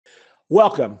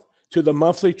Welcome to the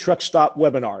monthly Truck Stop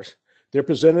webinars. They're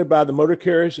presented by the Motor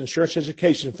Carriers Insurance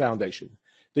Education Foundation.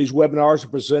 These webinars are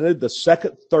presented the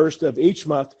second Thursday of each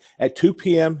month at 2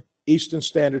 p.m. Eastern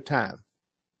Standard Time.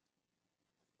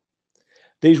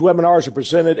 These webinars are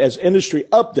presented as industry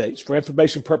updates for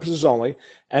information purposes only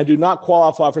and do not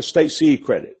qualify for state CE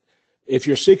credit. If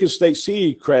you're seeking state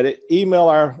CE credit, email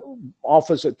our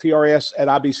office at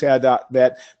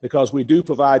trs@ibci.net because we do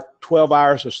provide 12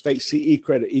 hours of state CE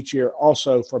credit each year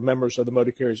also for members of the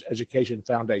Motor Carriers Education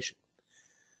Foundation.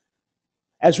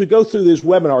 As we go through these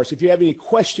webinars, if you have any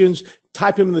questions,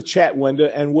 type them in the chat window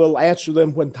and we'll answer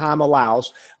them when time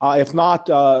allows. If not,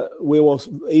 we will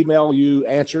email you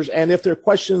answers. And if there are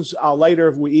questions later,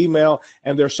 if we email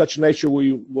and they're such a nature,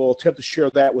 we will attempt to share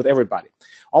that with everybody.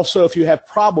 Also, if you have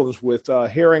problems with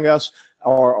hearing us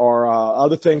or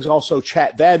other things, also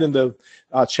chat that in the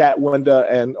chat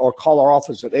window or call our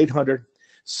office at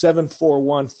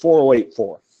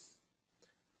 800-741-4084.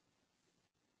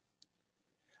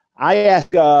 I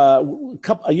asked a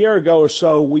year ago or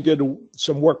so, we did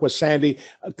some work with Sandy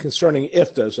concerning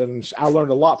IFTAs, and I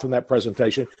learned a lot from that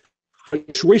presentation.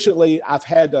 Recently, I've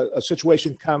had a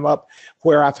situation come up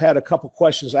where I've had a couple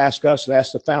questions asked us and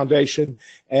asked the foundation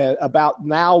about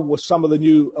now with some of the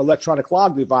new electronic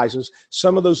log devices,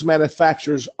 some of those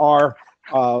manufacturers are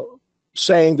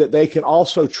saying that they can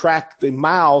also track the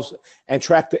miles and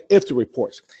track the IFTA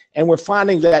reports. And we're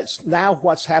finding that now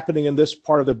what's happening in this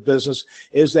part of the business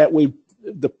is that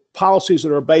the policies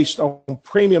that are based on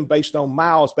premium, based on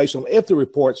miles, based on IFTA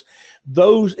reports,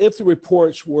 those IFTA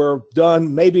reports were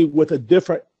done maybe with a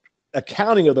different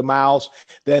accounting of the miles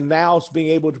than now it's being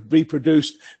able to be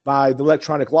produced by the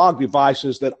electronic log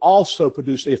devices that also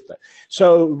produce IFTA.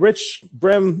 So Rich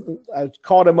Bren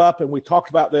called him up and we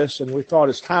talked about this, and we thought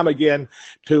it's time again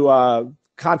to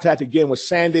contact again with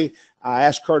Sandy. I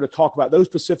asked her to talk about those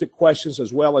specific questions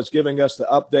as well as giving us the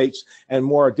updates and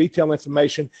more detailed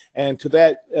information. And to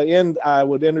that end, I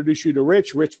would introduce you to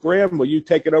Rich. Rich Bren, will you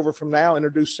take it over from now,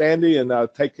 introduce Sandy, and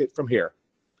take it from here?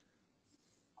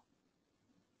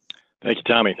 Thank you,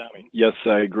 Tommy. Yes,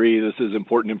 I agree. This is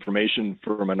important information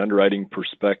from an underwriting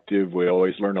perspective. We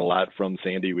always learn a lot from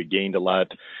Sandy. We gained a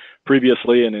lot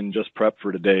previously, and in just prep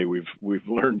for today, we've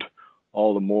learned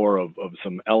all the more of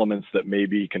some elements that may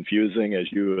be confusing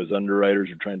as you as underwriters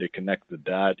are trying to connect the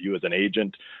dot. You as an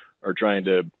agent are trying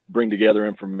to bring together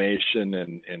information,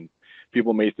 and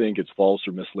people may think it's false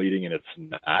or misleading, and it's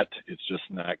not. It's just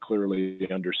not clearly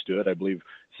understood. I believe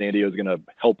Sandy is going to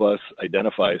help us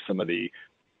identify some of the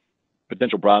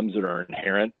potential problems that are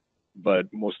inherent,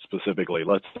 but most specifically,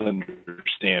 let's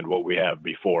understand what we have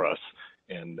before us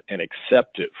and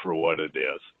accept it for what it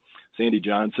is. Sandy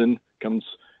Johnson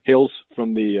hails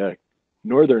from the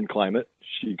northern climate.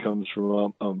 She comes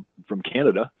from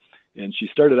Canada, and she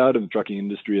started out in the trucking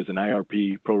industry as an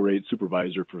IRP prorate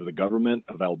supervisor for the government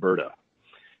of Alberta.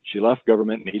 She left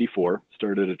government in '84,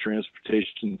 started a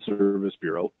transportation service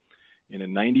bureau, and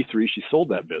in '93 she sold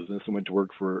that business and went to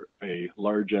work for a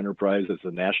large enterprise as the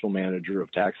national manager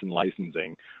of tax and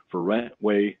licensing for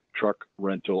Rentway Truck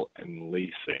Rental and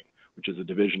Leasing, which is a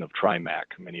division of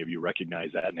TriMac. Many of you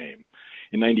recognize that name.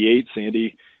 In '98,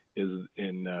 Sandy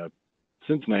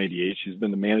since '98, she's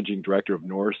been the managing director of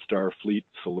North Star Fleet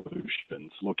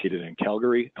Solutions, located in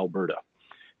Calgary, Alberta.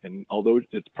 And although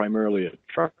it's primarily a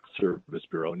truck service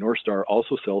bureau, North Star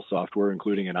also sells software,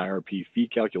 including an IRP fee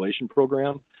calculation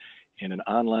program and an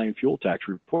online fuel tax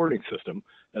reporting system,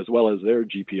 as well as their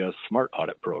GPS smart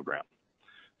audit program.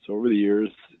 So over the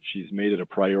years, she's made it a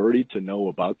priority to know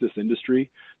about this industry,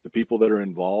 the people that are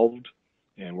involved,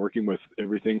 and working with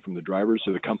everything from the drivers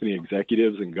to the company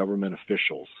executives and government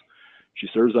officials. She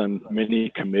serves on many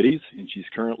committees, and she's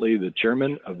currently the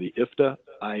chairman of the IFTA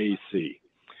IAC.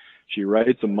 She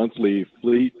writes a monthly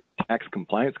fleet tax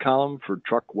compliance column for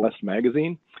Truck West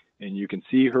magazine, and you can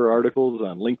see her articles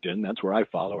on LinkedIn. That's where I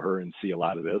follow her and see a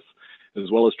lot of this,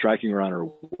 as well as tracking her on her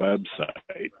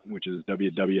website, which is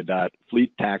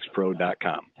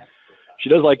www.fleettaxpro.com. She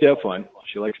does like to have fun.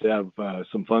 She likes to have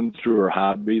some fun through her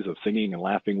hobbies of singing and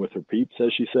laughing with her peeps,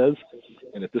 as she says.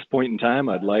 And at this point in time,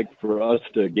 I'd like for us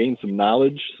to gain some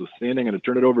knowledge. So Sandy, I'm going to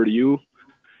turn it over to you,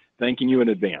 thanking you in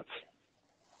advance.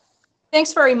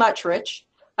 Thanks very much, Rich.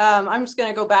 I'm just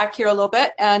going to go back here a little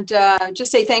bit and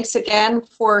just say thanks again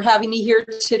for having me here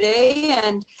today.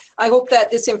 And I hope that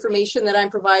this information that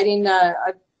I'm providing,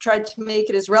 I've tried to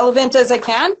make it as relevant as I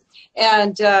can.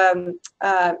 And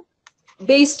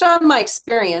based on my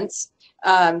experience,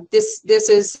 this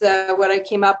is what I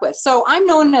came up with. So I'm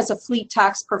known as a fleet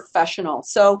tax professional.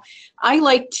 So I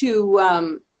like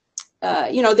to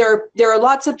you know, there are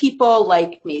lots of people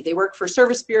like me. They work for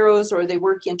service bureaus or they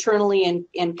work internally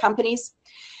in companies,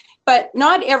 but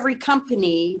not every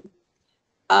company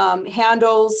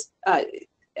handles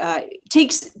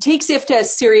takes IFTA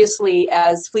as seriously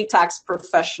as fleet tax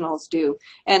professionals do,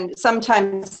 and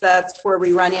sometimes that's where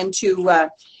we run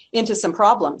into some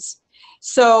problems.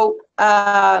 So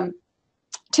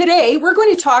today we're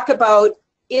going to talk about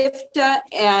IFTA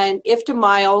and IFTA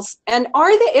miles, and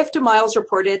are the IFTA miles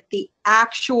reported the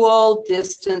actual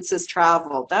distances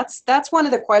traveled? That's one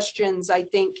of the questions I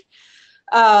think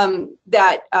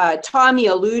that Tommy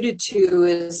alluded to,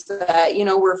 is that, you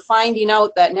know, we're finding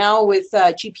out that now with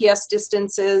GPS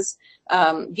distances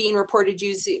being reported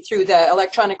using through the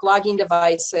electronic logging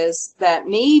devices, that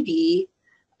maybe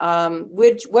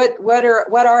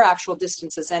what are actual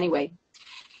distances anyway?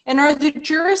 And are the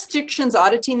jurisdictions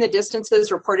auditing the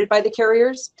distances reported by the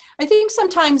carriers? I think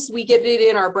sometimes we get it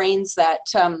in our brains that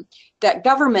that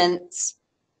governments,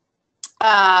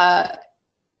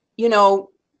 you know,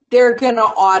 they're going to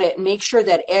audit and make sure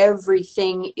that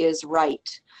everything is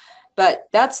right. But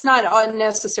that's not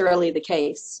necessarily the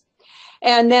case.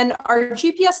 And then, are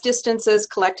GPS distances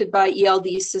collected by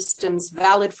ELD systems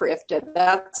valid for IFTA?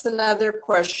 That's another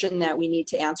question that we need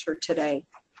to answer today.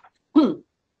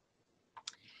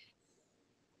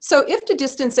 So IFTA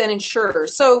distance and insurer.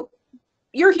 So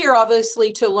you're here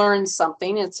obviously to learn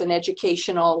something. It's an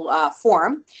educational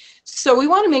forum. So we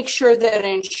want to make sure that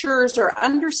insurers are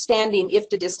understanding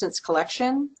IFTA distance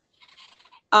collection,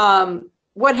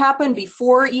 what happened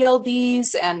before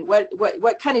ELDs, and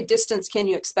what kind of distance can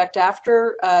you expect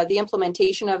after the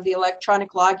implementation of the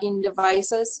electronic logging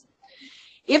devices.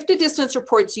 IFTA distance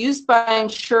reports used by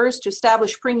insurers to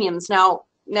establish premiums. Now,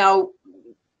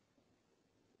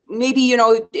 maybe, you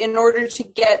know, in order to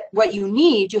get what you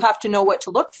need, you have to know what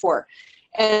to look for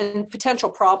and potential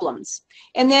problems.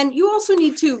 And then you also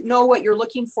need to know what you're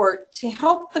looking for to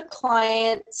help the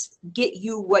clients get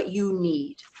you what you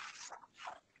need.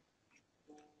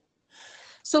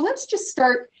 So let's just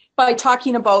start by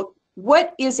talking about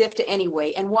what is IFTA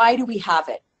anyway, and why do we have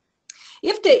it?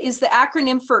 IFTA is the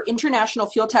acronym for International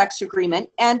Fuel Tax Agreement,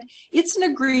 and it's an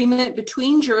agreement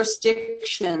between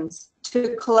jurisdictions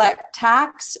to collect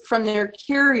tax from their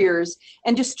carriers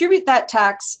and distribute that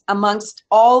tax amongst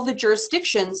all the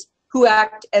jurisdictions who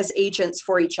act as agents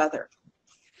for each other.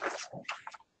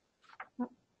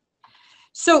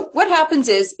 So what happens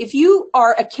is, if you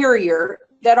are a carrier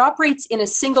that operates in a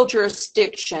single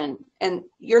jurisdiction, and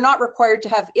you're not required to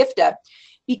have IFTA,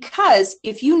 because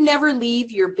if you never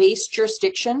leave your base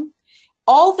jurisdiction,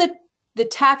 all the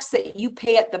tax that you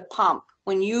pay at the pump,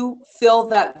 when you fill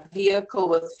that vehicle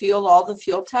with fuel, all the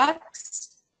fuel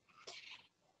tax,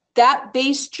 that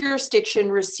base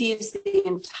jurisdiction receives the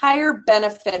entire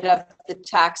benefit of the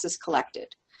taxes collected.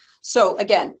 So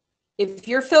again, if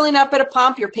you're filling up at a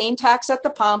pump, you're paying tax at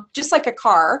the pump, just like a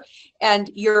car,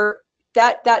 and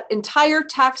that entire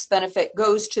tax benefit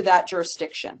goes to that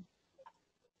jurisdiction.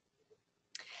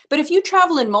 But if you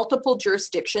travel in multiple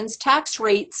jurisdictions, tax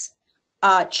rates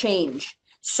change.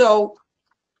 So,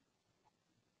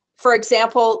 for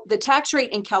example, the tax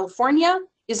rate in California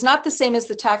is not the same as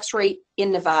the tax rate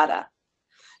in Nevada.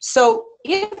 So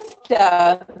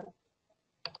IFTA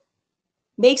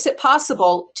makes it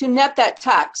possible to net that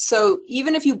tax. So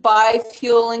even if you buy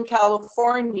fuel in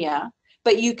California,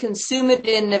 but you consume it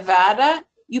in Nevada,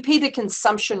 you pay the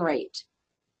consumption rate,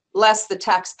 less the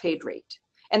tax paid rate.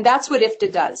 And that's what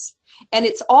IFTA does. And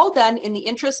it's all done in the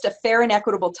interest of fair and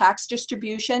equitable tax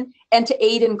distribution and to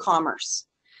aid in commerce.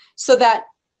 So that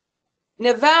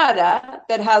Nevada,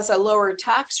 that has a lower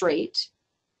tax rate,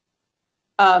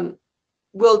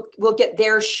 will get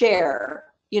their share,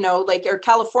 you know, like, or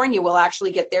California will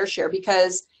actually get their share,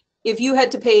 because if you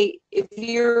had to pay, if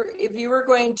you were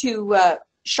going to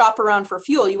shop around for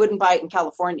fuel, you wouldn't buy it in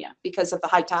California because of the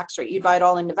high tax rate. You'd buy it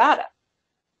all in Nevada.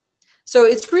 So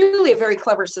it's really a very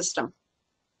clever system.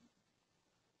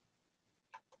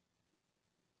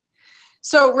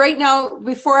 So right now,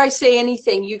 before I say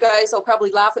anything, you guys will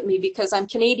probably laugh at me because I'm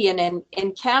Canadian, and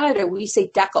in Canada we say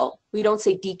decal. We don't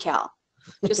say decal.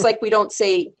 Just like we don't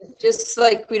say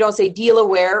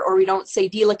Delaware, or we don't say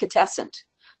delicatessen.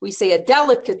 We say a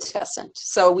delicatessen.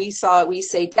 So we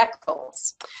say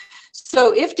decals.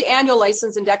 So IFTA annual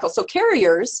license and decals. So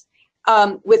carriers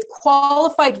with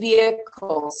qualified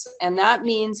vehicles, and that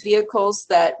means vehicles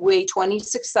that weigh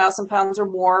 26,000 pounds or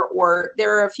more, or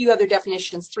there are a few other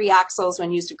definitions, 3 axles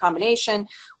when used in combination,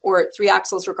 or 3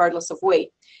 axles regardless of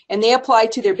weight. And they apply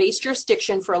to their base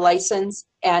jurisdiction for a license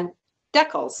and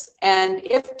decals. And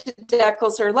IFTA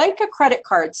decals are like a credit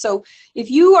card. So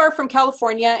if you are from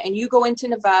California and you go into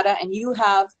Nevada and you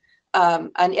have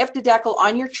an IFTA decal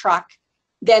on your truck,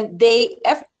 then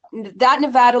that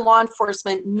Nevada law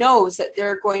enforcement knows that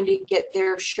they're going to get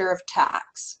their share of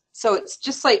tax. So it's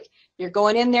just like you're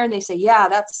going in there and they say,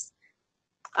 yeah,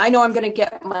 I know I'm going to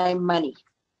get my money.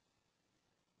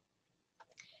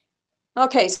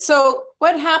 Okay, so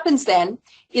what happens then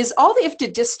is all the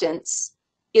IFTA distance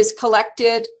is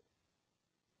collected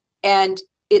and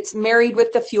it's married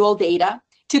with the fuel data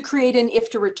to create an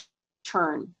IFTA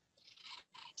return.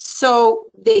 So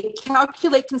they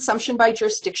calculate consumption by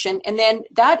jurisdiction, and then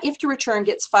that IFTA return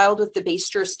gets filed with the base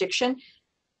jurisdiction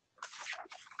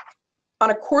on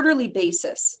a quarterly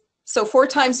basis. So 4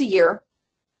 times a year,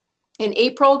 in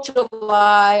April,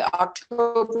 July,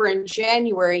 October, and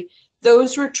January,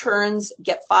 those returns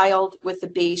get filed with the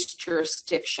base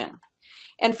jurisdiction.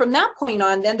 And from that point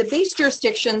on, then the base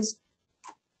jurisdictions,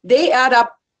 they add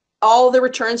up all the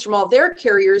returns from all their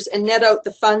carriers and net out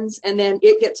the funds, and then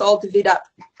it gets all divvied up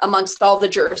amongst all the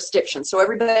jurisdictions. So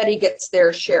everybody gets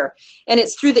their share. And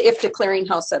it's through the IFTA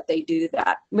clearinghouse that they do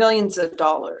that, millions of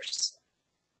dollars.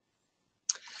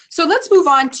 So let's move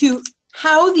on to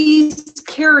how these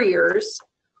carriers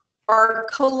are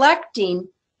collecting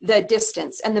the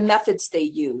distance and the methods they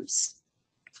use.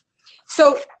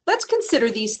 So let's consider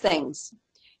these things.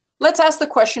 Let's ask the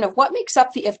question of what makes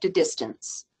up the IFTA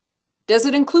distance? Does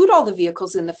it include all the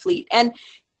vehicles in the fleet? And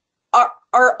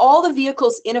are all the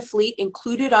vehicles in a fleet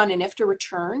included on an IFTA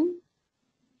return?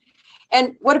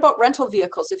 And what about rental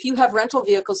vehicles? If you have rental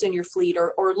vehicles in your fleet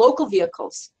or local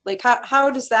vehicles, like how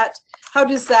do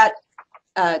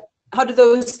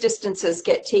those distances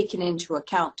get taken into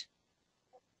account?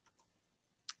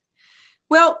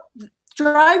 Well,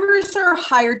 drivers are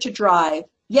hired to drive,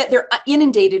 yet they're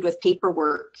inundated with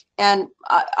paperwork. And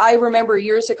I remember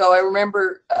years ago,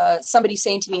 somebody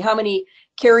saying to me, how many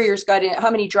drivers got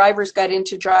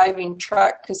into driving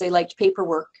truck because they liked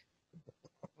paperwork?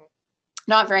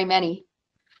 Not very many.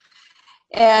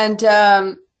 And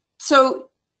so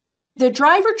the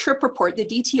driver trip report, the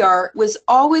DTR, was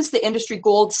always the industry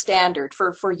gold standard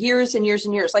for years and years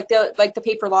and years, like the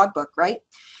paper logbook, right?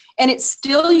 And it's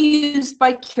still used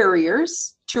by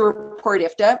carriers to report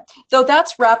IFTA, though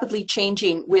that's rapidly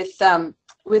changing with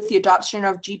the adoption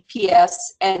of GPS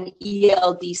and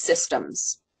ELD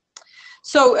systems.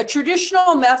 So a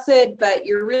traditional method, but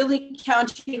you're really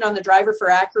counting on the driver for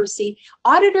accuracy.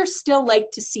 Auditors still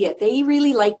like to see it. They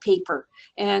really like paper.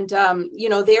 And,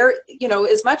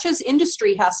 as much as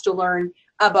industry has to learn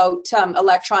about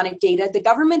electronic data, the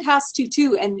government has to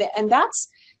too. And that's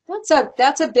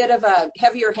a bit of a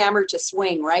heavier hammer to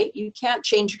swing, right? You can't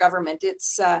change government.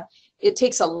 It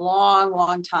takes a long,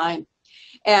 long time.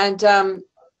 And,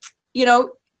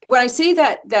 when I say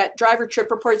that driver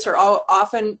trip reports are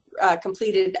often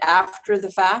completed after the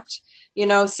fact,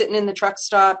 sitting in the truck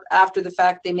stop after the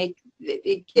fact,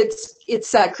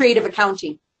 it's creative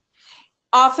accounting.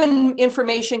 Often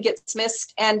information gets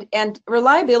missed, and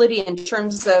reliability in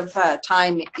terms of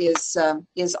time is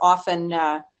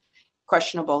often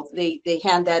questionable. They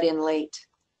hand that in late.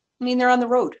 I mean, they're on the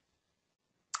road.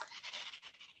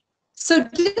 So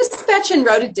dispatch and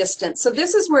routed distance. So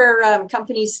this is where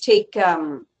companies take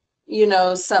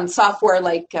some software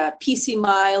like PC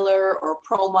Miler or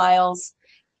ProMiles,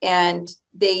 and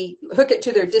they hook it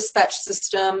to their dispatch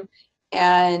system,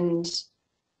 and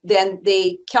then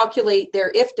they calculate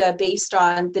their IFTA based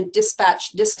on the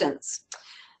dispatch distance.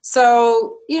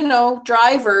 So,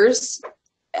 drivers,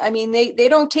 I mean, they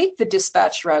don't take the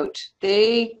dispatch route.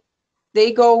 They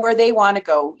go where they want to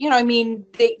go.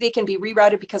 They can be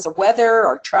rerouted because of weather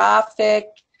or traffic.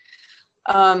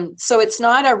 So it's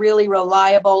not a really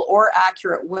reliable or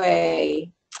accurate way.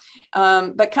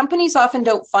 But companies often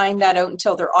don't find that out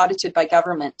until they're audited by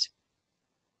government.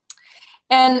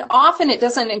 And often it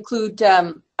doesn't include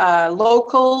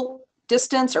local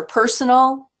distance or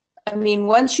personal. I mean,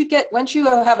 once you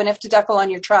have an IFTA decal on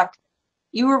your truck,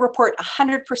 you will report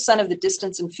 100% of the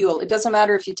distance and fuel. It doesn't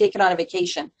matter if you take it on a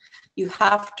vacation. You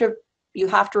have to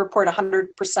report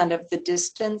 100% of the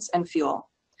distance and fuel.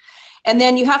 And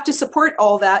then you have to support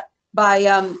all that by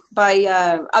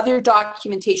other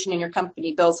documentation in your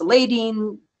company, bills of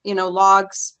lading,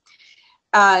 logs.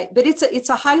 But it's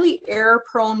a highly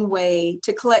error-prone way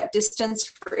to collect distance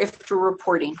for IFTA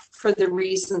reporting for the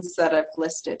reasons that I've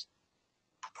listed.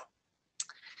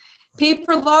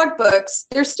 Paper logbooks,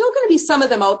 there's still going to be some of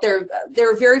them out there. There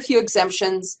are very few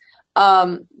exemptions,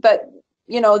 but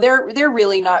they're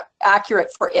really not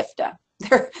accurate for IFTA.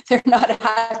 They're not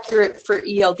accurate for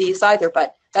ELDs either,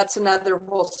 but that's another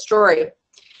whole story.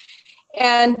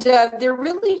 And they're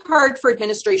really hard for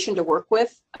administration to work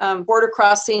with. Border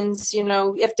crossings,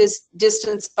 IFTA's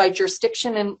distance by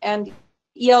jurisdiction, and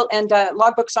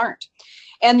logbooks aren't.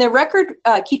 And the record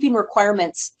keeping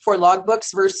requirements for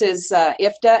logbooks versus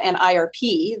IFTA and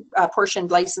IRP,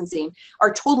 portioned licensing,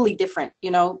 are totally different.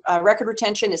 You know, record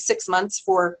retention is 6 months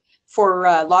for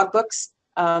logbooks,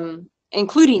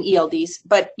 including ELDs,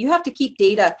 but you have to keep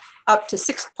data up to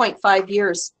 6.5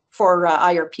 years for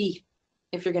IRP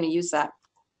if you're going to use that.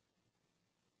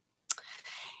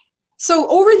 So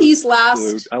over these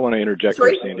last... I want to interject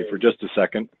here, Sandy, for just a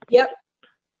second. Yep.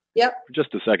 Yep. For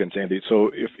just a second, Sandy.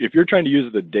 So if you're trying to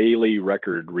use the daily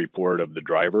record report of the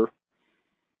driver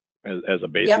as a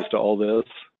basis to all this,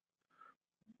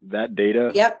 that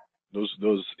data,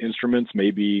 those instruments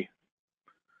may be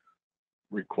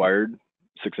required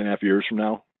 6.5 years from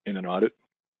now in an audit?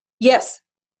 Yes.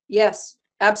 Yes,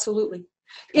 absolutely.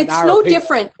 It's no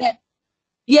different than,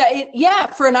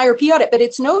 for an IRP audit, but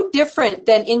it's no different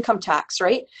than income tax,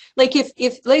 right? Like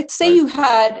if let's say you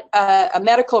had a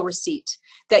medical receipt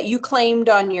that you claimed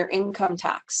on your income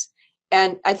tax,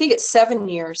 and I think it's 7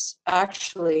 years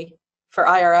actually for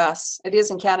IRS. It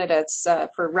is in Canada. It's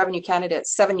for Revenue Canada.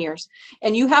 It's 7 years,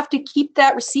 and you have to keep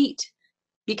that receipt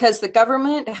because the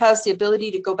government has the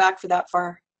ability to go back for that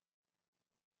far.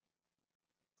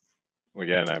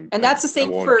 Again, and that's the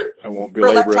same for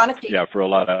electronic data. Yeah, for a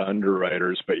lot of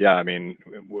underwriters. But yeah, I mean,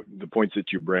 the points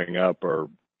that you bring up are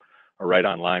right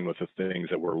on line with the things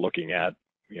that we're looking at.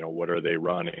 You know, what are they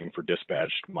running for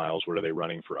dispatched miles? What are they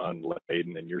running for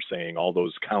unladen? And you're saying all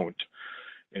those count,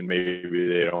 and maybe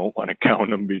they don't want to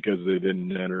count them because they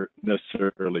didn't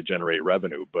necessarily generate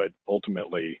revenue. But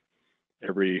ultimately,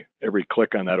 every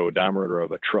click on that odometer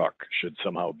of a truck should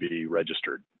somehow be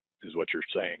registered, is what you're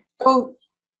saying. Oh,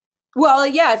 well,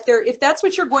 yeah. If that's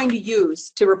what you're going to use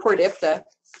to report IFTA,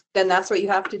 then that's what you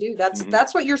have to do.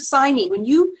 That's what you're signing when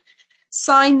you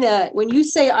sign when you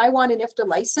say I want an IFTA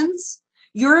license.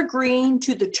 You're agreeing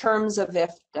to the terms of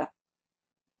IFTA.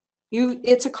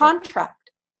 It's a contract.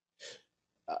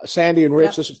 Sandy and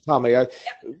Rich, this is Tommy.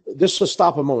 Just to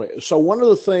stop a moment. So one of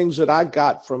the things that I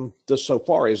got from this so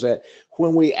far is that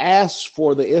when we ask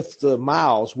for the IFTA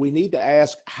miles, we need to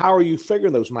ask, how are you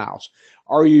figuring those miles?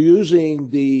 Are you using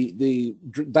the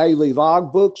daily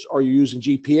log books? Are you using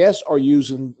GPS? Are you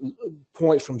using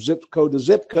points from zip code to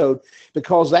zip code?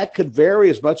 Because that could vary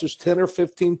as much as 10 or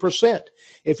 15%.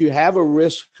 If you have a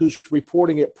risk who's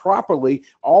reporting it properly,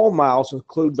 all miles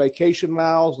include vacation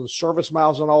miles and service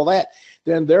miles and all that,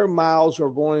 then their miles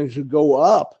are going to go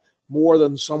up more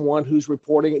than someone who's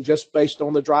reporting it just based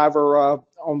on the driver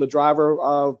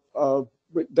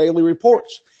daily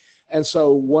reports. And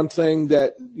so one thing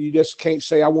that you just can't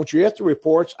say, I want your IFTA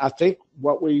reports. I think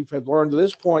what we have learned to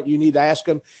this point, you need to ask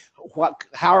them,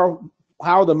 how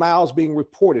are the miles being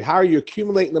reported? How are you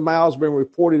accumulating the miles being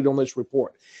reported on this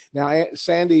report? Now,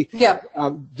 Sandy,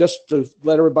 just to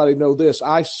let everybody know this,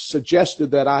 I suggested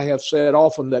that I have said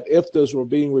often that IFTAs were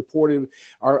being reported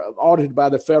are audited by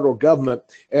the federal government,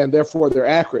 and therefore they're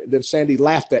accurate. Then Sandy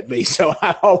laughed at me, so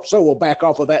I also will back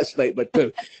off of that statement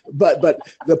too. But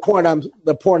the point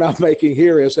I'm making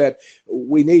here is that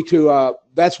we need to.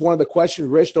 That's one of the questions,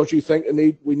 Rich. Don't you think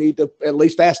we need to at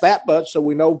least ask that, but so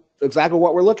we know exactly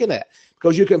what we're looking at?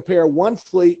 Because you compare one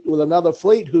fleet with another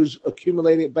fleet who's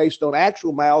accumulating it based on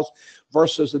actual miles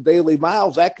versus the daily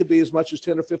miles, that could be as much as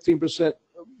 10 or 15%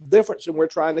 difference, and we're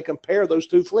trying to compare those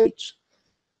two fleets.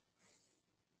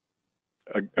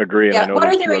 Agree, and I know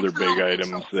there's two other big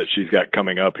items that she's got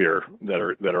coming up here that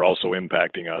are also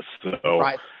impacting us. So,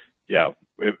 yeah,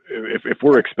 if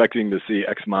we're expecting to see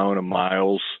X amount of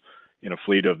miles in a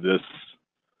fleet of this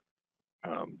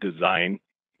design,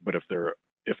 but if they're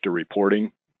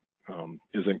reporting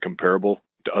isn't comparable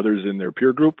to others in their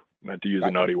peer group, not to use a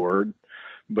naughty word,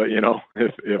 but you know,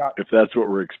 if that's what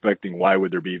we're expecting, why would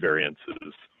there be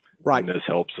variances? Right. And this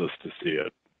helps us to see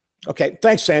it. Okay,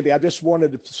 thanks, Sandy. I just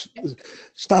wanted to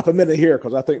stop a minute here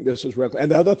because I think this is relevant.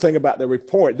 And the other thing about the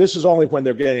report, this is only when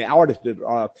they're getting audited,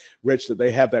 Rich, that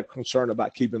they have that concern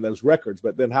about keeping those records.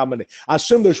 But then how many? I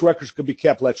assume those records could be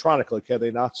kept electronically, can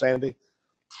they not, Sandy?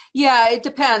 Yeah, it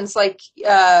depends, like,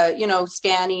 you know,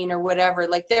 scanning or whatever.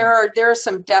 Like there are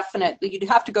some definite, you'd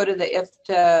have to go to the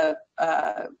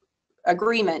IFTA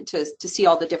agreement to see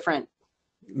all the different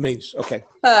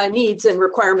needs and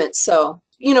requirements. So,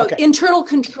 you know, internal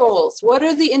controls. What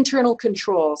are the internal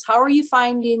controls? How are you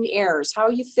finding errors? How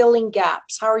are you filling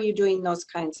gaps? How are you doing those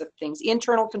kinds of things?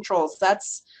 Internal controls.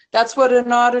 That's what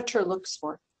an auditor looks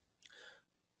for.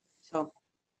 So,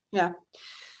 yeah.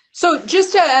 So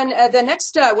just and the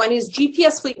next one is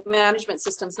GPS fleet management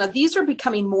systems. Now these are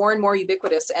becoming more and more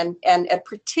ubiquitous, and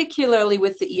particularly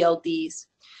with the ELDs.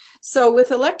 So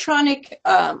with electronic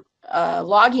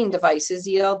logging devices,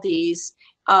 ELDs,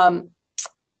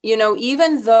 you know,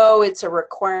 even though it's a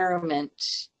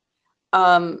requirement,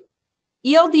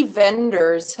 ELD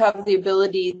vendors have the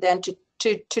ability then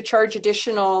to charge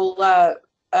additional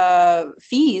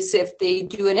fees if they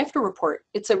do an IFTA report.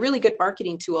 It's a really good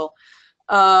marketing tool.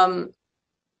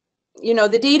 You know,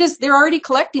 the data's, they're already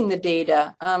collecting the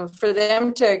data. For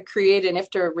them to create an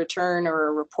IFTA return or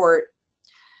a report,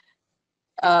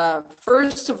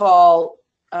 first of all,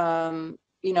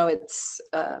 you know, it's,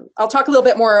 I'll talk a little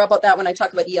bit more about that when I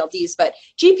talk about ELDs, but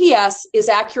GPS is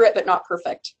accurate but not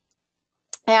perfect.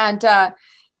 And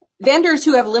vendors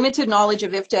who have limited knowledge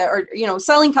of IFTA are, you know,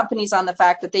 selling companies on the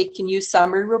fact that they can use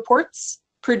summary reports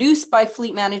produced by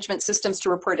fleet management systems to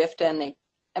report IFTA, and they,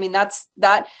 I mean, that's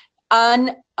that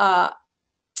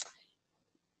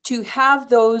to have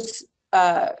those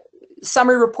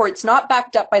summary reports not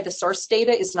backed up by the source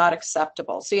data is not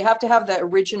acceptable. So you have to have the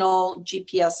original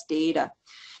GPS data.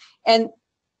 And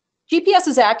GPS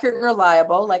is accurate and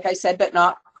reliable, like I said, but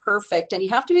not perfect. And you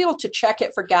have to be able to check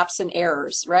it for gaps and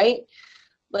errors, right?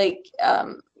 Like,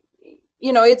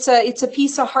 you know, it's a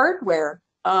piece of hardware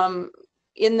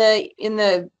in the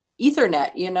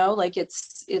Ethernet, you know, like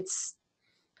it's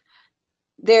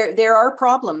there are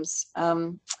problems,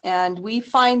 and we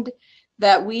find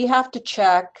that we have to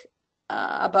check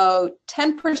about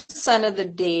 10% of the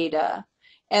data,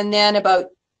 and then about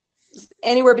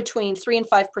anywhere between 3 and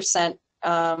 5%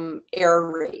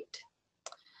 error rate.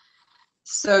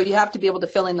 So you have to be able to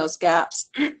fill in those gaps.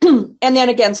 And then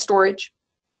again, storage.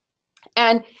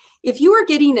 And if you are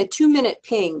getting a 2-minute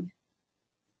ping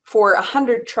for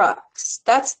 100 trucks,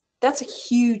 that's a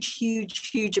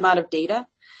huge amount of data.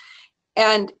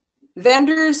 And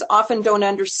vendors often don't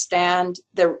understand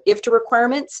the IFTA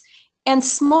requirements, and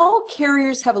small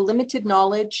carriers have a limited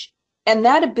knowledge and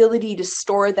that ability to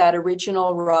store that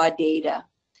original raw data.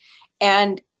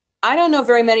 And I don't know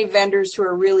very many vendors who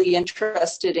are really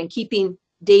interested in keeping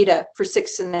data for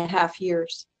 6.5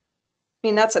 years. I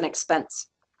mean, that's an expense.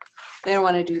 They don't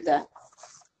want to do that.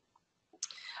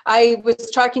 I was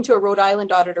talking to a Rhode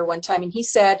Island auditor one time, and he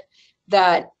said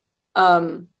that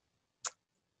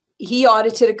he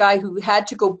audited a guy who had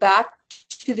to go back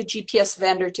to the GPS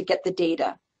vendor to get the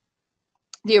data,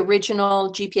 the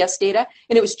original GPS data,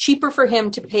 and it was cheaper for him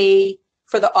to pay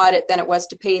for the audit than it was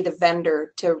to pay the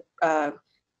vendor to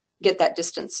get that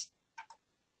distance,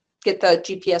 get the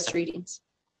GPS readings.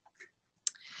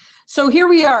 So here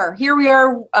we are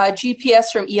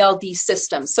GPS from ELD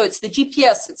systems. So it's the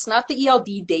GPS, it's not the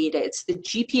ELD data, it's the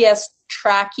GPS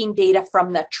tracking data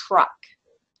from the truck.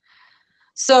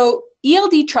 So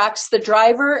ELD tracks the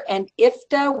driver, and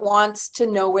IFTA wants to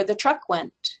know where the truck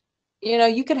went. You know,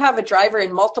 you could have a driver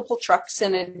in multiple trucks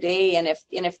in a day, and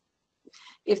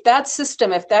if that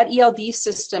system, if that ELD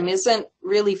system isn't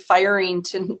really firing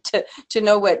to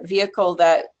know what vehicle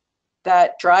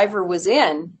that driver was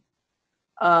in,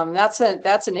 that's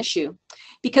an issue,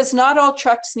 because not all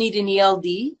trucks need an ELD,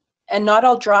 and not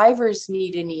all drivers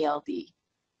need an ELD.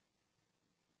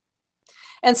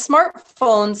 And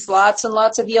smartphones, lots and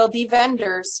lots of ELD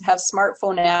vendors have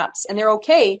smartphone apps, and they're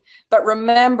okay. But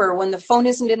remember, when the phone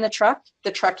isn't in the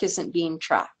truck isn't being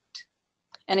tracked.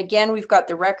 And again, we've got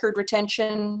the record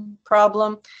retention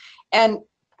problem. And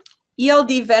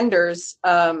ELD vendors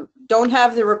don't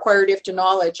have the required IFTA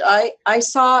knowledge. I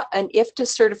saw an IFTA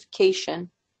certification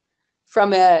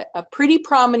from a pretty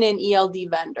prominent ELD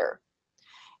vendor,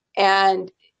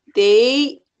 and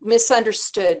they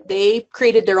misunderstood. They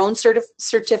created their own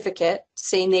certificate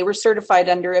saying they were certified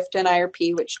under IFTA and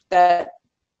IRP, which that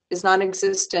is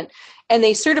non-existent, and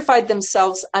they certified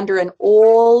themselves under an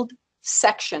old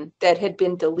section that had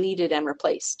been deleted and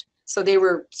replaced. So they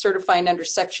were certifying under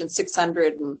section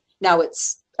 600, and now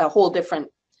it's a whole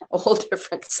different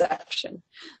section.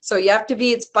 So you have to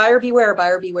be, it's buyer beware,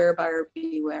 buyer beware, buyer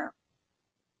beware.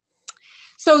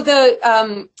 So the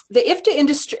IFTA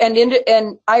industry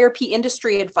and IRP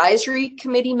industry advisory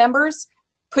committee members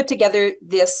put together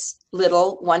this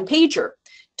little one-pager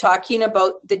talking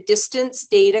about the distance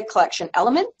data collection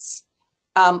elements,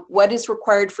 what is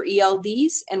required for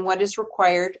ELDs, and what is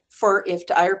required for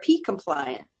IFTA IRP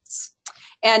compliance.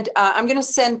 And I'm going to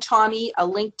send Tommy a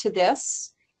link to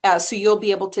this, so you'll be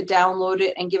able to download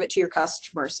it and give it to your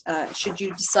customers should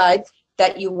you decide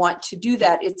that you want to do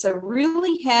that. It's a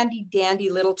really handy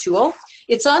dandy little tool.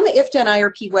 It's on the IFTA and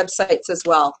IRP websites as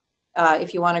well,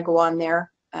 if you want to go on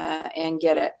there and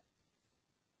get it.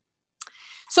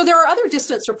 So there are other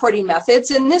distance reporting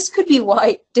methods, and this could be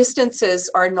why distances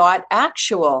are not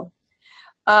actual.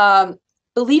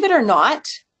 Believe it or not,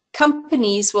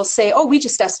 companies will say, oh, we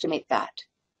just estimate that.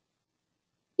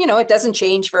 You know, it doesn't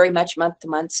change very much month to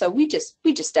month, so we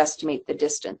just estimate the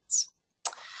distance.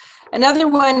 Another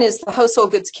one is the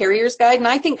Household Goods Carriers Guide, and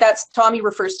I think that's, Tommy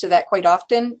refers to that quite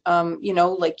often. You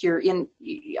know, like you're in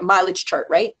a mileage chart,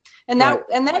 right? And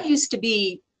that used to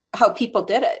be how people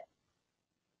did it.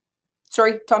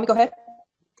 Sorry, Tommy, go ahead.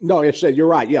 No, you're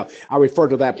right. Yeah, I refer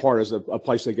to that part as a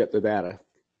place to get the data.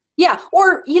 Yeah,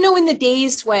 or, you know, in the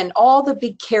days when all the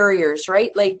big carriers,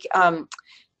 right, like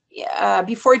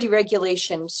before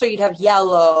deregulation, so you'd have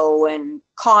Yellow and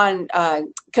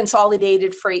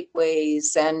Consolidated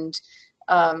Freightways and,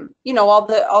 you know, all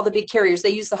the big carriers, they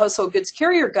use the Household Goods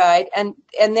Carrier Guide, and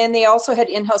then they also had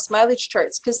in-house mileage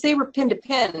charts because they were pin to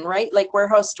pin, right, like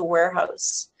warehouse to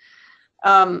warehouse.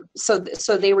 So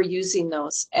they were using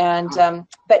those, and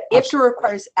but IFTA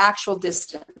requires actual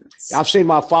distance. I've seen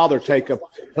my father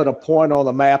put a point on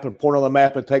the map and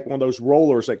take one of those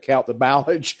rollers that count the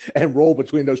mileage and roll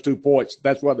between those 2 points.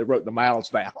 That's why they wrote the miles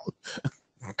down.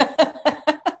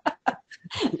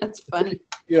 That's funny.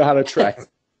 You know how to track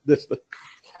this.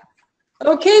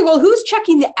 Okay, well, who's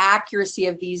checking the accuracy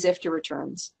of these IFTA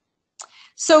returns?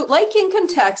 So, like income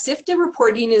tax, IFTA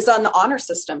reporting is on the honor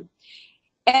system.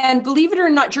 And believe it or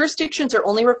not, jurisdictions are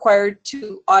only required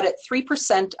to audit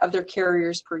 3% of their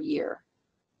carriers per year.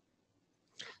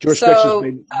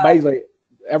 Jurisdictions mainly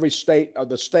every state, or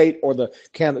the state, or the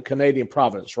Canadian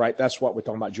province, right? That's what we're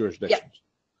talking about, jurisdictions.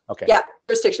 Yeah. Okay. Yeah,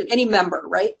 jurisdiction, any member,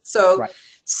 right? So,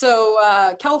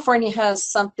 California has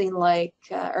something like,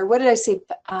 or what did I say?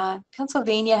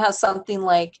 Pennsylvania has something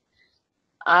like,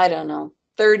 I don't know,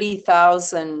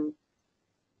 30,000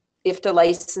 IFTA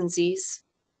licensees.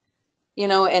 You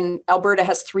know, and Alberta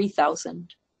has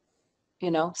 3,000,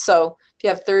 you know, so if you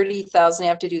have 30,000, you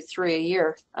have to do 3 a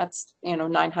year. That's, you know,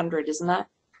 900, isn't that?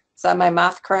 Is that my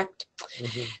math correct?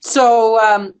 Mm-hmm. So,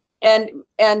 and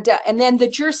then the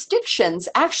jurisdictions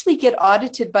actually get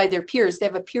audited by their peers. They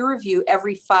have a peer review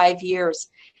every 5 years,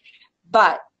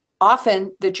 but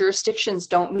often the jurisdictions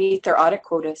don't meet their audit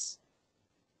quotas.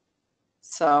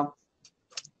 So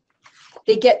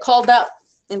they get called up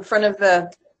in front of the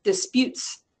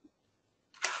disputes.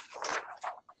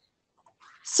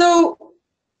 So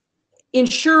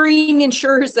ensuring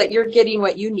ensures that you're getting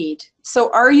what you need.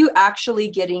 So are you actually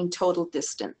getting total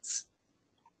distance?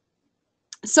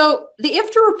 So the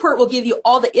IFTA report will give you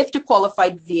all the IFTA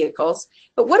qualified vehicles,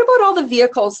 but what about all the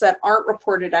vehicles that aren't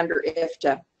reported under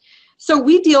IFTA? So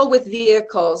we deal with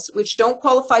vehicles which don't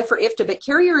qualify for IFTA, but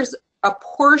carriers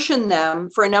apportion them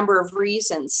for a number of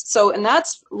reasons. So, and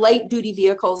that's light duty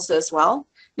vehicles as well.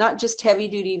 Not just heavy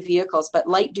duty vehicles, but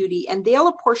light duty, and they'll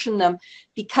apportion them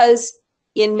because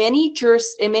in many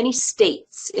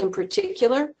states in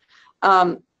particular,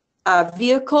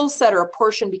 vehicles that are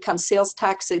apportioned become sales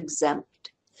tax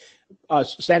exempt.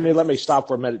 Sandy, let me stop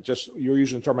for a minute. Just, you're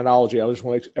using terminology. I just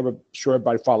want to make sure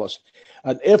everybody follows.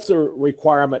 If the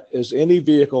requirement is any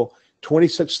vehicle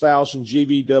 26,000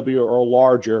 GVW or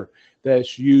larger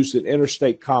that's used in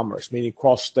interstate commerce, meaning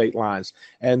cross state lines.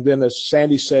 And then, as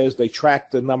Sandy says, they track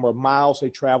the number of miles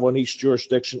they travel in each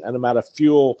jurisdiction and the amount of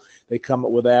fuel. They come up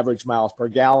with average miles per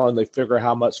gallon. They figure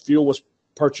how much fuel was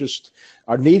purchased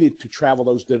or needed to travel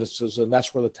those distances, and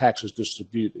that's where the tax is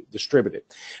distributed.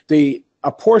 The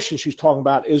apportion she's talking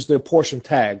about is the apportion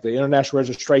tag, the international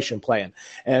registration plan,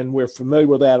 and we're familiar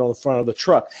with that on the front of the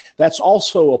truck. That's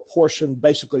also apportioned,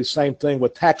 basically the same thing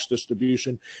with tax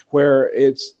distribution, where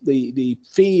it's the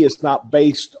fee is not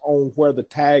based on where the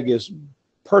tag is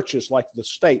purchased like the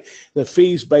state. The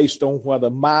fee's based on whether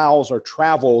miles are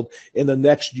traveled in the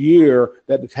next year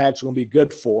that the tag's going to be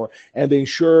good for. And the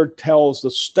insured tells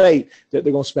the state that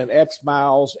they're going to spend X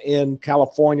miles in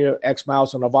California, X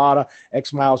miles in Nevada,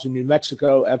 X miles in New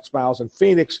Mexico, X miles in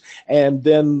Phoenix, and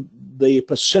then the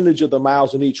percentage of the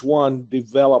miles in each one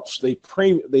develops the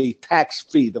tax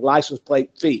fee, the license plate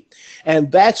fee. And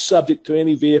that's subject to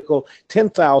any vehicle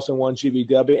 10,001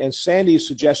 GVW. And Sandy is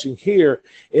suggesting here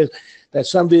is that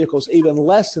some vehicles even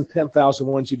less than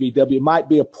 10,001 GVW might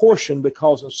be apportioned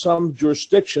because in some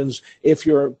jurisdictions, if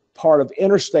you're part of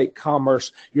interstate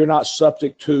commerce, you're not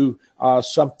subject to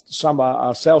some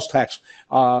sales tax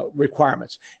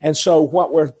requirements. And so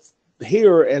what we're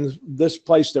here in this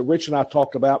place that Rich and I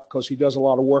talked about, because he does a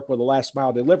lot of work with the last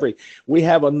mile delivery, we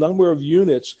have a number of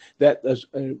units that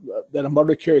a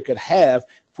motor carrier could have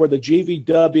where the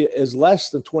GVW is less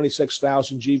than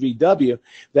 26,000 GVW.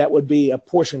 That would be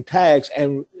apportioned tags,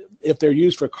 and if they're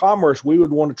used for commerce, we would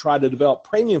want to try to develop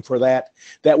premium for that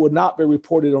would not be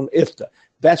reported on IFTA.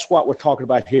 That's what we're talking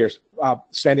about here.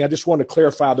 Sandy, I just want to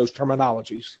clarify those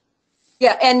terminologies.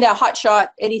 Yeah, and hot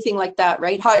shot, anything like that,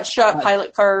 right? Hot shot,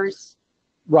 pilot cars.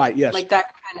 Right, yes. Like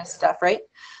that kind of stuff, right?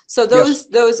 So those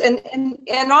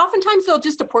and oftentimes they'll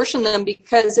just apportion them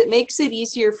because it makes it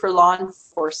easier for law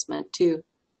enforcement too.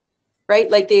 right?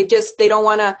 Like they don't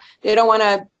want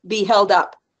to be held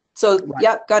up. So Right.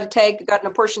 yeah, got a tag, got an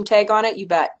apportion tag on it. You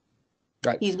bet.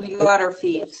 Right. We got our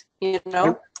fees, you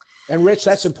know. And Rich,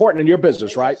 that's important in your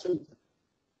business, right?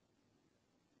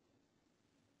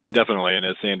 Definitely, and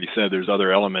as Sandy said, there's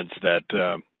other elements that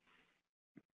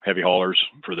heavy haulers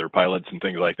for their pilots and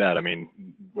things like that. I mean,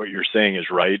 what you're saying is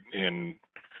right, and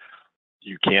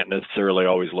you can't necessarily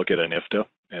always look at an IFTA,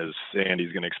 as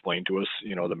Sandy's going to explain to us,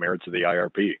 you know, the merits of the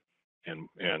IRP. And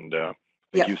I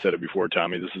think you said it before,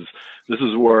 Tommy. This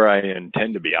is where I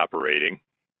intend to be operating,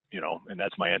 you know, and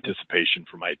that's my anticipation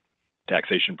for my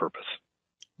taxation purpose.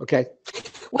 Okay.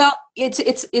 Well,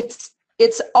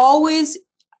 it's always,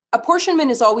 apportionment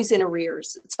is always in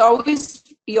arrears. It's always,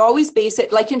 you always base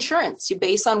it like insurance. You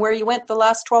base on where you went the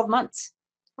last 12 months,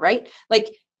 right? Like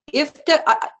if the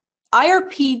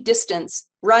IRP distance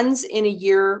runs in a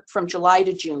year from July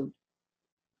to June,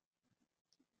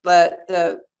 but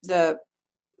the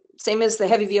same as the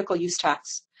heavy vehicle use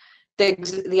tax,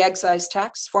 the excise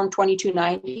tax, Form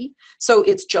 2290. So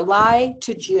it's July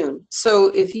to June.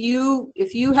 So if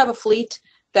you have a fleet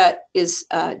that is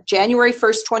January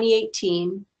 1st,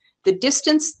 2018, the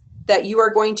distance that you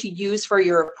are going to use for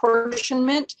your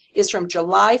apportionment is from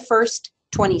July 1st,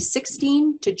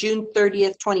 2016 to June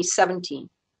 30th, 2017.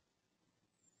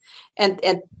 And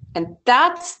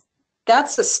that's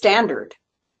the standard,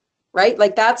 right?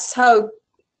 Like that's how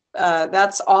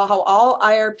all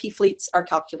IRP fleets are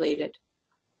calculated,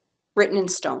 written in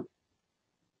stone.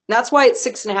 And that's why it's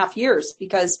 6.5 years,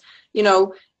 because, you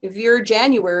know, if you're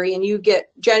January and you get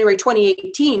January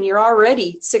 2018, you're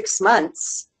already 6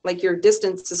 months, like your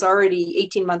distance is already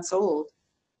 18 months old,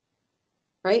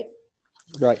 right?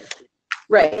 Right.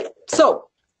 Right. So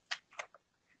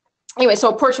anyway, so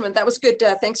apportionment, that was good.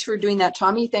 Thanks for doing that,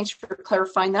 Tommy. Thanks for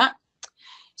clarifying that.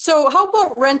 So how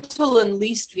about rental and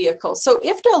leased vehicles? So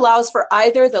IFTA allows for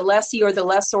either the lessee or the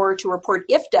lessor to report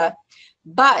IFTA,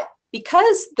 but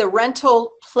because the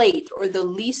rental plate or the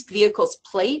leased vehicle's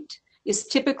plate is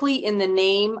typically in the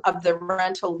name of the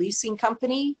rental leasing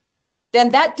company, then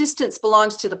that distance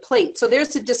belongs to the plate. So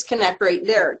there's a disconnect right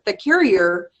there. The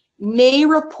carrier may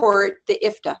report the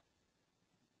IFTA,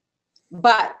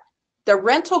 but the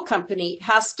rental company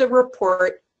has to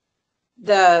report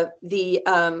the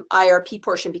IRP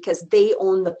portion because they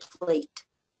own the plate.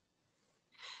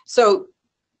 So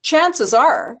chances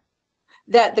are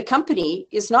that the company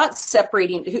is not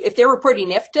separating, if they're reporting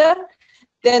IFTA,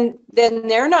 then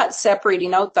they're not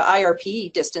separating out the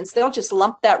IRP distance. They'll just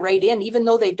lump that right in, even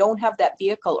though they don't have that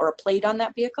vehicle or a plate on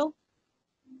that vehicle.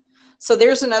 So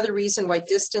there's another reason why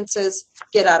distances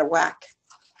get out of whack.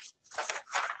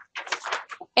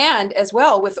 And as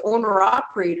well with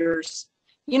owner-operators,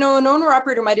 you know, an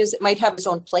owner-operator might have his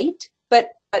own plate, but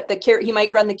he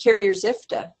might run the carrier's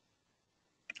IFTA.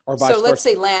 Or vice versa. Let's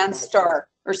say Landstar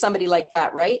or somebody like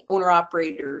that, right?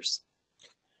 Owner-operators.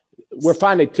 We're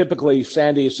finding typically,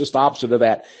 Sandy, it's just the opposite of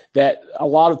that, that a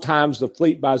lot of times the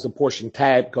fleet buys the portion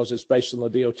tag because it's based on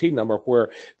the DOT number,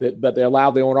 but they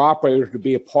allow the owner-operator to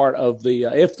be a part of the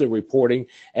IFTA reporting.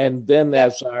 And then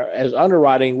as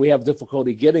underwriting, we have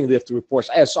difficulty getting the IFTA reports.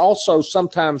 As also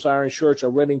sometimes our insurers are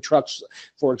renting trucks,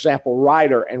 for example,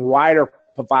 Ryder, and Ryder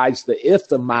provides the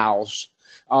IFTA miles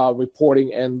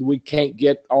reporting, and we can't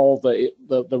get all the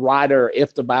Ryder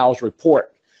IFTA miles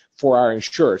report for our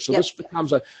insurers. So this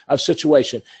becomes a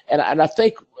situation. And I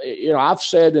think, you know, I've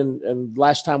said, and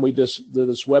last time we did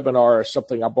this webinar or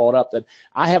something I brought up, that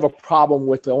I have a problem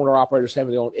with the owner-operators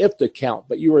having their own IFTA account.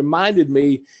 But you reminded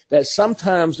me that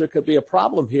sometimes there could be a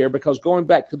problem here, because going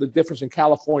back to the difference in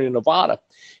California and Nevada,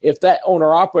 if that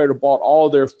owner-operator bought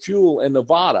all their fuel in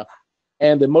Nevada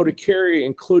and the motor carrier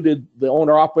included the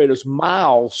owner-operator's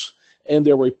miles in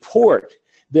their report,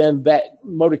 then that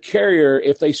motor carrier,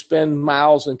 if they spend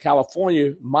miles in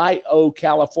California, might owe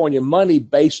California money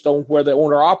based on where the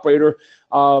owner-operator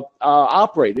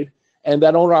operated, and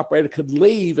that owner-operator could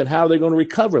leave, and how are they going to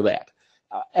recover that?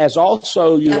 As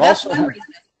also, you also have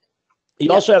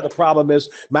the problem is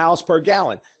miles per